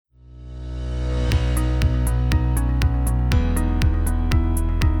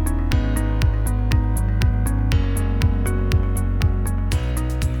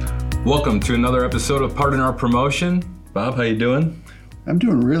Welcome to another episode of Pardon Our Promotion. Bob, how you doing? I'm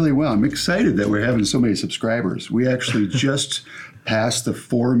doing really well. I'm excited that we're having so many subscribers. We actually just passed the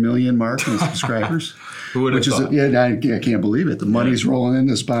 4 million mark in subscribers. Who would have thought? I can't believe it. The money's rolling in,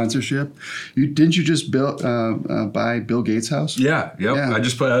 the sponsorship. Didn't you just buy Bill Gates' house? Yeah. I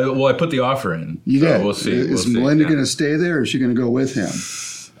just put I put the offer in. You did. We'll see. Is Melinda going to stay there, or is she going to go with him?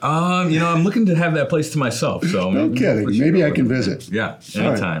 I'm looking to have that place to myself. So no kidding. Maybe I can visit. Yeah,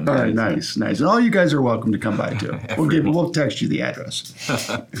 anytime. All right, nice. And all you guys are welcome to come by too. We'll text you the address.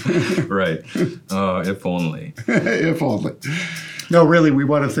 Right. If only. If only. No, really, we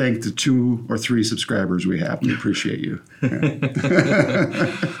want to thank the 2 or 3 subscribers we have. We appreciate you.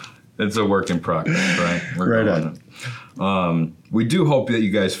 It's a work in progress, right? Right on. We do hope that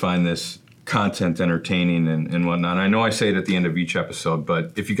you guys find this content entertaining and whatnot. I know I say it at the end of each episode,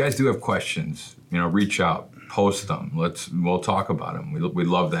 but if you guys do have questions, reach out, post them. We'll talk about them. We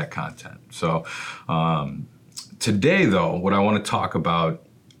love that content. So today, though, what I want to talk about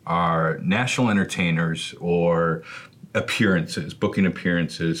are national entertainers or booking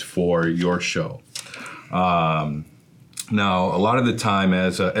appearances for your show. Now, a lot of the time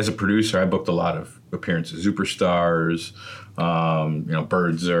as a producer, I booked a lot of appearances, Superstars,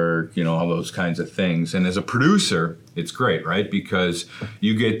 Berserk, all those kinds of things. And as a producer, it's great, right? Because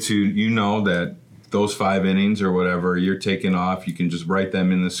you get to, that those 5 innings or whatever you're taking off, you can just write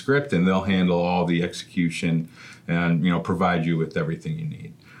them in the script and they'll handle all the execution and, provide you with everything you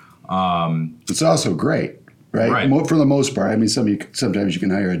need. It's also great. Right. For the most part. I mean, sometimes you can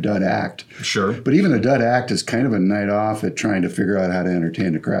hire a dud act. Sure. But even a dud act is kind of a night off at trying to figure out how to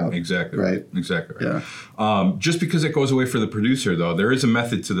entertain the crowd. Exactly. Right. Exactly. Right. Yeah. Just because it goes away for the producer, though, there is a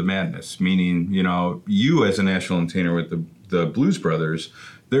method to the madness. Meaning, you as a national entertainer with the Blues Brothers,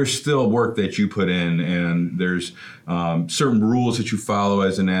 there's still work that you put in, and there's certain rules that you follow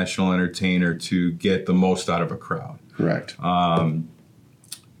as a national entertainer to get the most out of a crowd. Correct.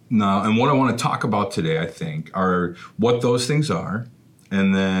 Now, and what I want to talk about today, I think, are what those things are,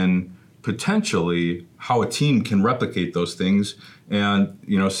 and then potentially how a team can replicate those things and,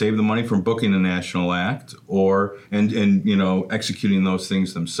 save the money from booking a national act or executing those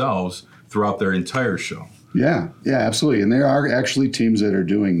things themselves throughout their entire show. Yeah, absolutely. And there are actually teams that are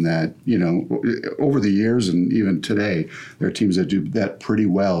doing that, over the years and even today. There are teams that do that pretty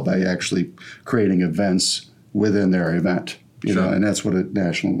well by actually creating events within their event. Sure. And that's what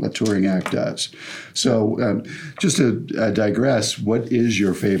a touring act does. So just to digress, what is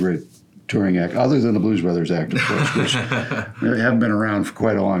your favorite touring act, other than the Blues Brothers act, of course, which haven't been around for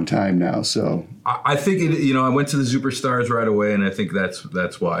quite a long time now. So I think I went to the Superstars right away, and I think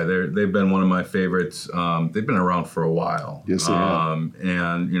that's why they've been one of my favorites. They've been around for a while. Yes, they have.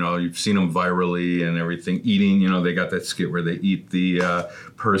 And you've seen them virally and everything. Eating, they got that skit where they eat the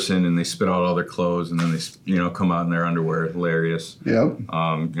person and they spit out all their clothes, and then they come out in their underwear. Hilarious. Yep.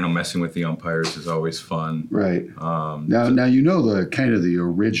 Messing with the umpires is always fun. Right. Now the kind of the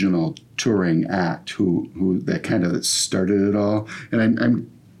original touring act who that kind of started it all, and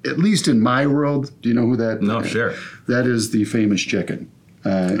I'm at least in my world, do you know who that? No, sure. That is the Famous Chicken.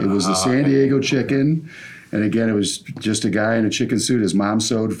 It was the San Diego Chicken. And again, it was just a guy in a chicken suit. His mom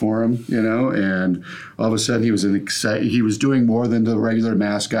sewed for him, and all of a sudden he was doing more than the regular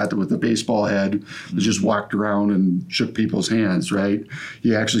mascot with the baseball head that just walked around and shook people's hands, right?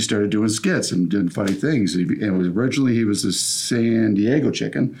 He actually started doing skits and doing funny things. Originally he was the San Diego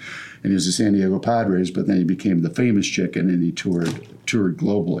Chicken, and he was the San Diego Padres, but then he became the Famous Chicken, and he toured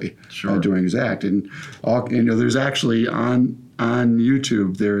globally doing his act. And there's actually on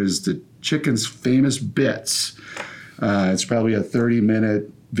YouTube, there is the Chicken's famous bits. It's probably a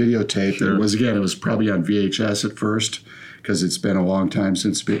 30-minute videotape. Sure. It was probably on VHS at first, because it's been a long time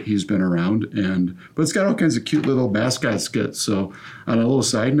since he's been around. But it's got all kinds of cute little mascot skits. So on a little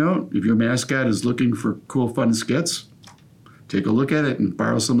side note, if your mascot is looking for cool, fun skits, take a look at it and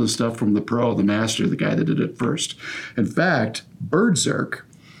borrow some of the stuff from the master, the guy that did it first. In fact, Berserk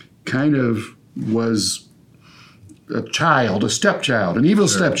kind of was a stepchild, an evil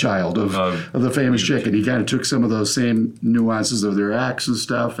stepchild of the Famous Chicken. He kind of took some of those same nuances of their acts and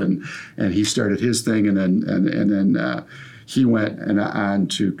stuff, and he started his thing, and then he went on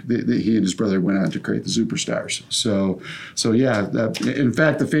to he and his brother went on to create the Superstars. So yeah, in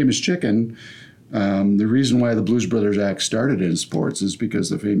fact, the Famous Chicken. The reason why the Blues Brothers act started in sports is because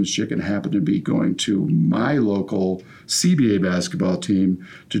the Famous Chicken happened to be going to my local CBA basketball team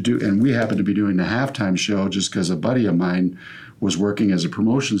and we happened to be doing the halftime show just because a buddy of mine was working as a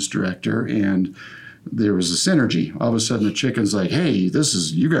promotions director, and there was a synergy. All of a sudden the Chicken's like, hey,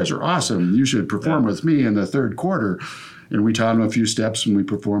 you guys are awesome. You should perform with me in the third quarter. And we taught him a few steps when we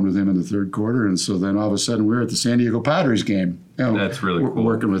performed with him in the third quarter. And so then all of a sudden we're at the San Diego Padres game. That's really cool.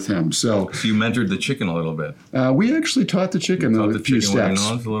 Working with him. So you mentored the chicken a little bit. We actually taught the chicken a few steps.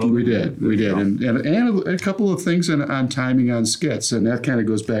 We did. And a couple of things on timing on skits. And that kind of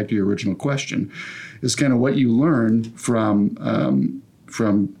goes back to your original question. Is kind of what you learn from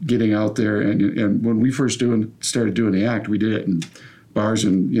getting out there. And when we first started doing the act, we did it in bars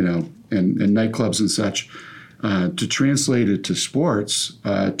and nightclubs and such. To translate it to sports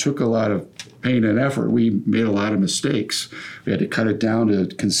took a lot of pain and effort. We made a lot of mistakes. We had to cut it down to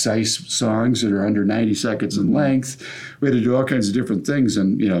concise songs that are under 90 seconds in length. We had to do all kinds of different things.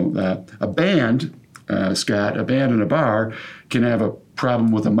 And, a band, Scott, a band in a bar can have a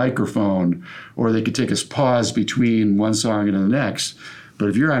problem with a microphone, or they could take a pause between one song and the next. But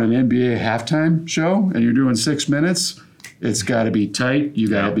if you're on an NBA halftime show and you're doing 6 minutes, it's got to be tight. You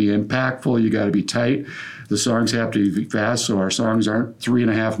got to be impactful. You got to be tight. The songs have to be fast, so our songs aren't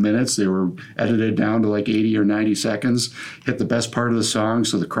 3.5 minutes. They were edited down to like 80 or 90 seconds. Hit the best part of the song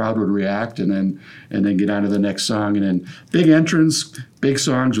so the crowd would react, and then get on to the next song. And then big entrance, big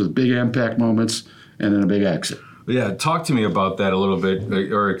songs with big impact moments, and then a big exit. Yeah, talk to me about that a little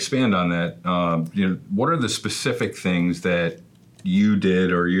bit, or expand on that. What are the specific things that you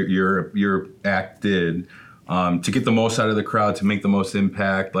did or your act did to get the most out of the crowd, to make the most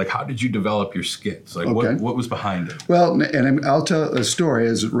impact? Like, how did you develop your skits? Like, what was behind it? Well, and I'll tell a story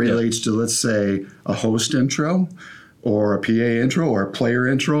as it relates to, let's say, a host intro or a PA intro or a player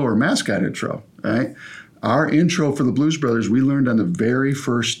intro or mascot intro, right? Our intro for the Blues Brothers, we learned on the very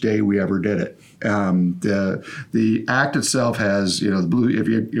first day we ever did it. The act itself has, the blue. If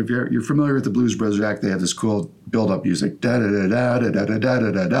you're familiar with the Blues Brothers act, they have this cool build-up music, da da da da da da da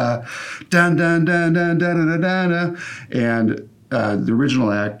da da da, dun dun dun dun da da da da, and the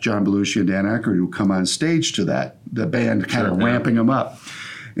original act, John Belushi and Dan Aykroyd, would come on stage to that. The band kind of ramping them up.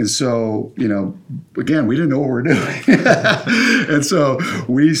 And so, again, we didn't know what we were doing. And so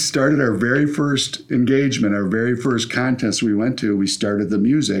we started our very first engagement, our very first contest we went to. We started the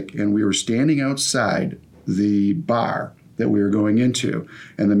music, and we were standing outside the bar that we were going into.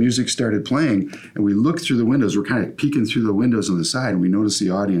 And the music started playing, and we looked through the windows. We're kind of peeking through the windows on the side, and we noticed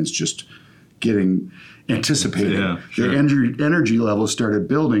the audience just getting anticipated. Yeah, sure. The energy level started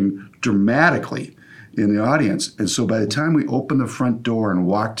building dramatically in the audience. And so by the time we opened the front door and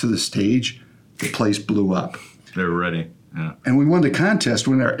walked to the stage, the place blew up. They were ready. Yeah. And we won the contest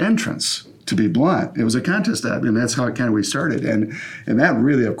with our entrance, to be blunt. It was a contest, and that's how we started. And that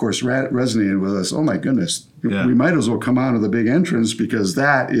really, of course, resonated with us. Oh, my goodness. Yeah. We might as well come out of the big entrance, because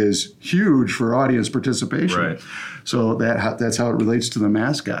that is huge for audience participation. Right. So that's how it relates to the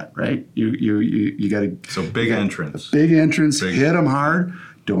mascot, right? You got to... So big entrance. Big entrance, hit them hard.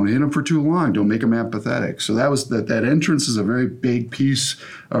 Don't hit them for too long. Don't make them apathetic. So that was that entrance is a very big piece,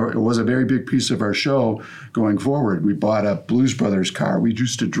 or it was a very big piece of our show going forward. We bought a Blues Brothers car. We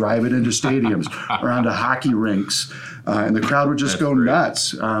used to drive it into stadiums, around to hockey rinks, and the crowd would just go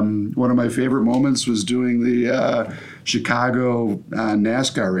nuts. One of my favorite moments was doing the Chicago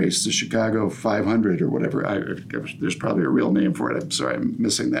NASCAR race, the Chicago 500 or whatever. There's probably a real name for it. I'm sorry, I'm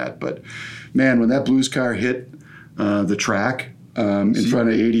missing that. But man, when that Blues car hit the track, in front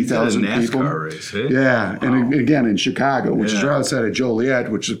of 80,000 people. Race, eh? Yeah, wow. And again in Chicago, which is right outside of Joliet,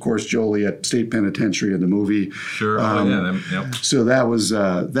 which is of course Joliet State Penitentiary in the movie. Sure. Yep. So that was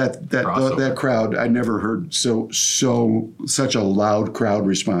that crowd. I never heard such a loud crowd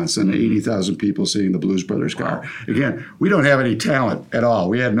response than 80,000 people seeing the Blues Brothers car. Wow. Again, we don't have any talent at all.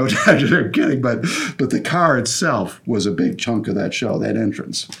 We had no talent. I'm kidding, but the car itself was a big chunk of that show, that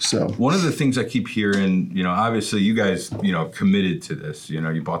entrance. So one of the things I keep hearing, obviously you guys, committed to this.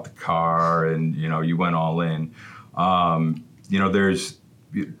 You bought the car and you went all in. There's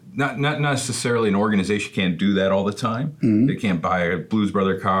not necessarily an organization can't do that all the time. Mm-hmm. They can't buy a Blues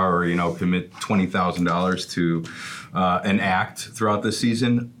Brother car or commit $20,000 to an act throughout the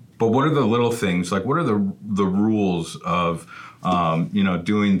season. But what are the little things? Like, what are the rules of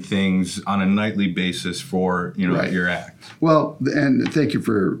doing things on a nightly basis for your act? Well, and thank you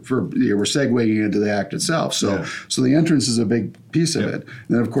for we're segueing into the act itself. So the entrance is a big piece of it. And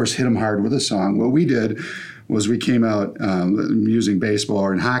then of course hit them hard with a song. What we did was we came out using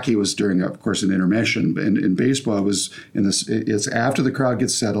baseball, and hockey was during, of course, an intermission. And in baseball, it was it's after the crowd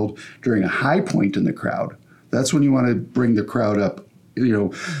gets settled, during a high point in the crowd. That's when you want to bring the crowd up.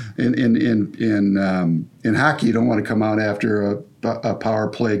 In hockey, you don't want to come out after a power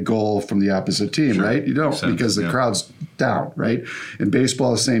play goal from the opposite team, sure. Right? You don't, because the crowd's down, right? In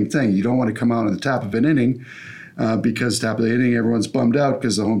baseball, the same thing. You don't want to come out at the top of an inning because top of the inning, everyone's bummed out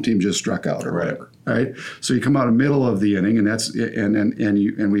because the home team just struck out or whatever. right? So you come out in the middle of the inning,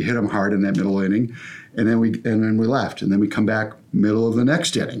 and we hit them hard in that middle inning, and then we left, and then we come back middle of the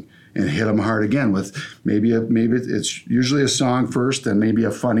next inning and hit them hard again with maybe it's usually a song first, then maybe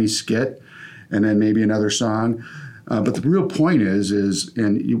a funny skit, and then maybe another song. But the real point is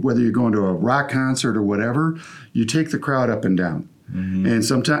whether you're going to a rock concert or whatever, you take the crowd up and down. Mm-hmm. And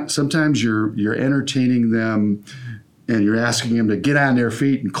sometimes you're entertaining them, and you're asking them to get on their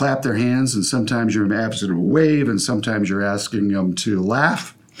feet and clap their hands, and sometimes you're asking them to wave, and sometimes you're asking them to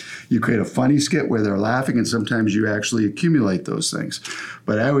laugh. You create a funny skit where they're laughing, and sometimes you actually accumulate those things.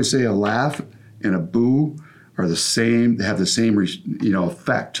 But I always say a laugh and a boo are the same. They have the same,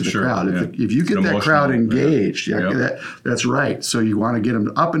 effect to the crowd. Yeah. If you get that crowd engaged, that's right. So you want to get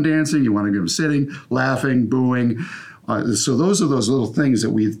them up and dancing. You want to get them sitting, laughing, booing. So those are those little things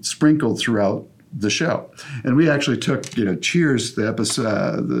that we sprinkled throughout the show. And we actually took, Cheers, the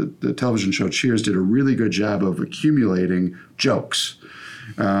episode, the television show Cheers did a really good job of accumulating jokes.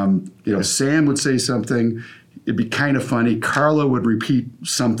 Sam would say something, it'd be kind of funny. Carla would repeat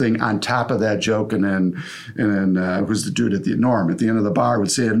something on top of that joke, and then it was the dude at the end of the bar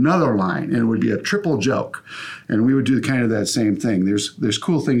would say another line, and it would be a triple joke. And we would do kind of that same thing. There's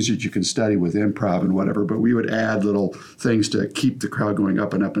cool things that you can study with improv and whatever, but we would add little things to keep the crowd going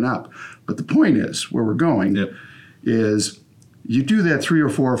up and up and up. But the point is, where we're going is you do that 3 or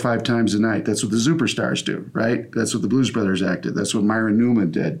 4 or 5 times a night. That's what the Superstars do, right? That's what the Blues Brothers acted. That's what Myron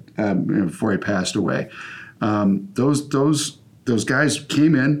Newman did before he passed away. Those guys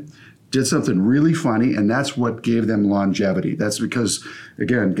came in, did something really funny, and that's what gave them longevity. That's because,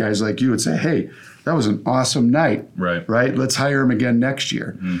 again, guys like you would say, hey, that was an awesome night, right? Let's hire them again next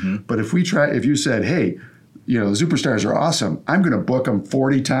year. Mm-hmm. But if you said, hey, the Superstars are awesome, I'm going to book them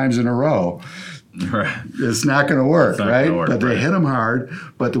 40 times in a row. Right. It's not going to work, right? But they hit them hard.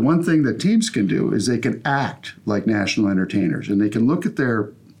 But the one thing that teams can do is they can act like national entertainers, and they can look at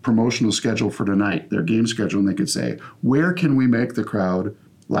their promotional schedule for tonight, their game schedule, and they could say, where can we make the crowd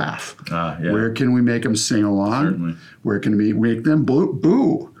laugh? Where can we make them sing along? Certainly. Where can we make them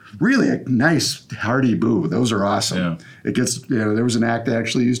boo? Really a nice, hearty boo. Those are awesome. Yeah. It gets, there was an act that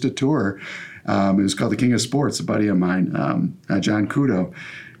actually used a tour. It was called The King of Sports, a buddy of mine, John Kudo,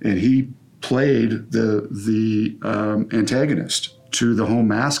 and he played the antagonist to the home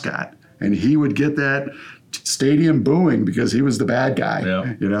mascot, and he would get that stadium booing because he was the bad guy,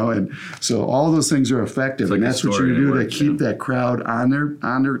 and so all those things are effective, and that's what you do to keep that crowd on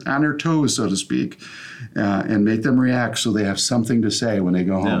their toes, so to speak, and make them react so they have something to say when they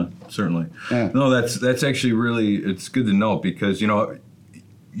go home. Yeah, certainly. Yeah. No, that's actually really, it's good to know because,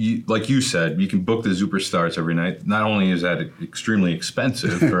 like you said, you can book the Superstars every night. Not only is that extremely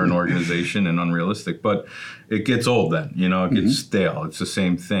expensive for an organization and unrealistic, but it gets old then. It gets stale. It's the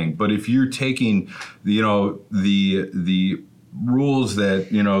same thing. But if you're taking, the rules that,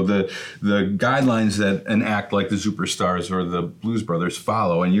 the guidelines that an act like the Superstars or the Blues Brothers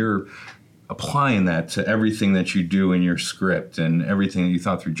follow, and you're applying that to everything that you do in your script and everything that you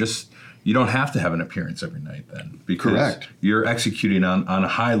thought through, you don't have to have an appearance every night then, because you're executing on a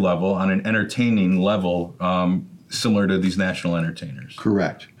high level, on an entertaining level, similar to these national entertainers.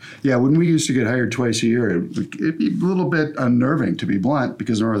 Correct. Yeah, when we used to get hired twice a year, it'd be a little bit unnerving, to be blunt,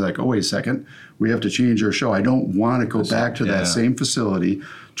 because we're like, oh, wait a second, we have to change our show. I don't want to go back to that same facility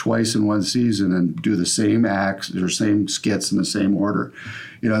twice in one season and do the same acts or same skits in the same order.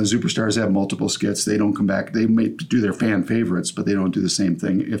 The Superstars have multiple skits. They don't come back. They may do their fan favorites, but they don't do the same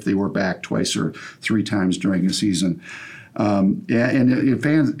thing if they were back twice or 3 times during a season. And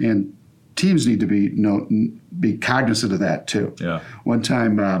fans and teams need to be cognizant of that too. Yeah. One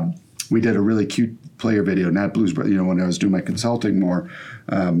time we did a really cute player video, not Blues, but when I was doing my consulting more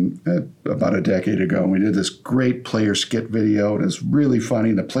about a decade ago, and we did this great player skit video, and it was really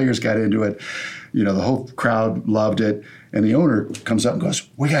funny. The players got into it. The whole crowd loved it. And the owner comes up and goes,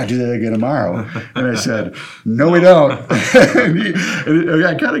 we got to do that again tomorrow. And I said, no, we don't. and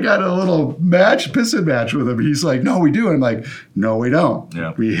I kind of got a little pissing match with him. He's like, no, we do. And I'm like, no, we don't.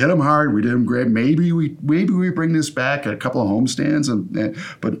 Yeah. We hit him hard. We did him great. Maybe we bring this back at a couple of homestands.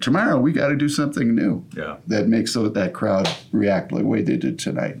 But tomorrow we got to do something new that makes that crowd react the way they did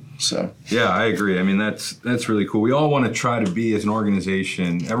tonight. So yeah, I agree. I mean, that's really cool. We all want to try to be, as an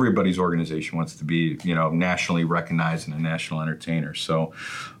organization, everybody's organization wants to be, nationally recognized and a national entertainer. So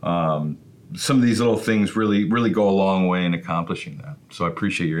some of these little things really, really go a long way in accomplishing that. So I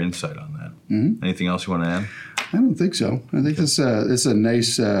appreciate your insight on that. Mm-hmm. Anything else you want to add? I don't think so. I think it's a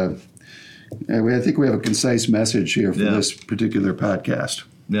nice, I think we have a concise message here for this particular podcast.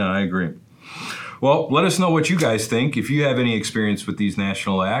 Yeah, I agree. Well, let us know what you guys think. If you have any experience with these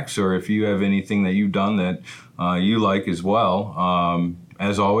national acts, or if you have anything that you've done that you like as well.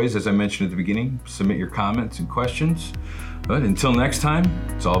 As always, as I mentioned at the beginning, submit your comments and questions. But until next time,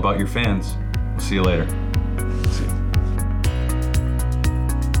 it's all about your fans. We'll see you later. See you.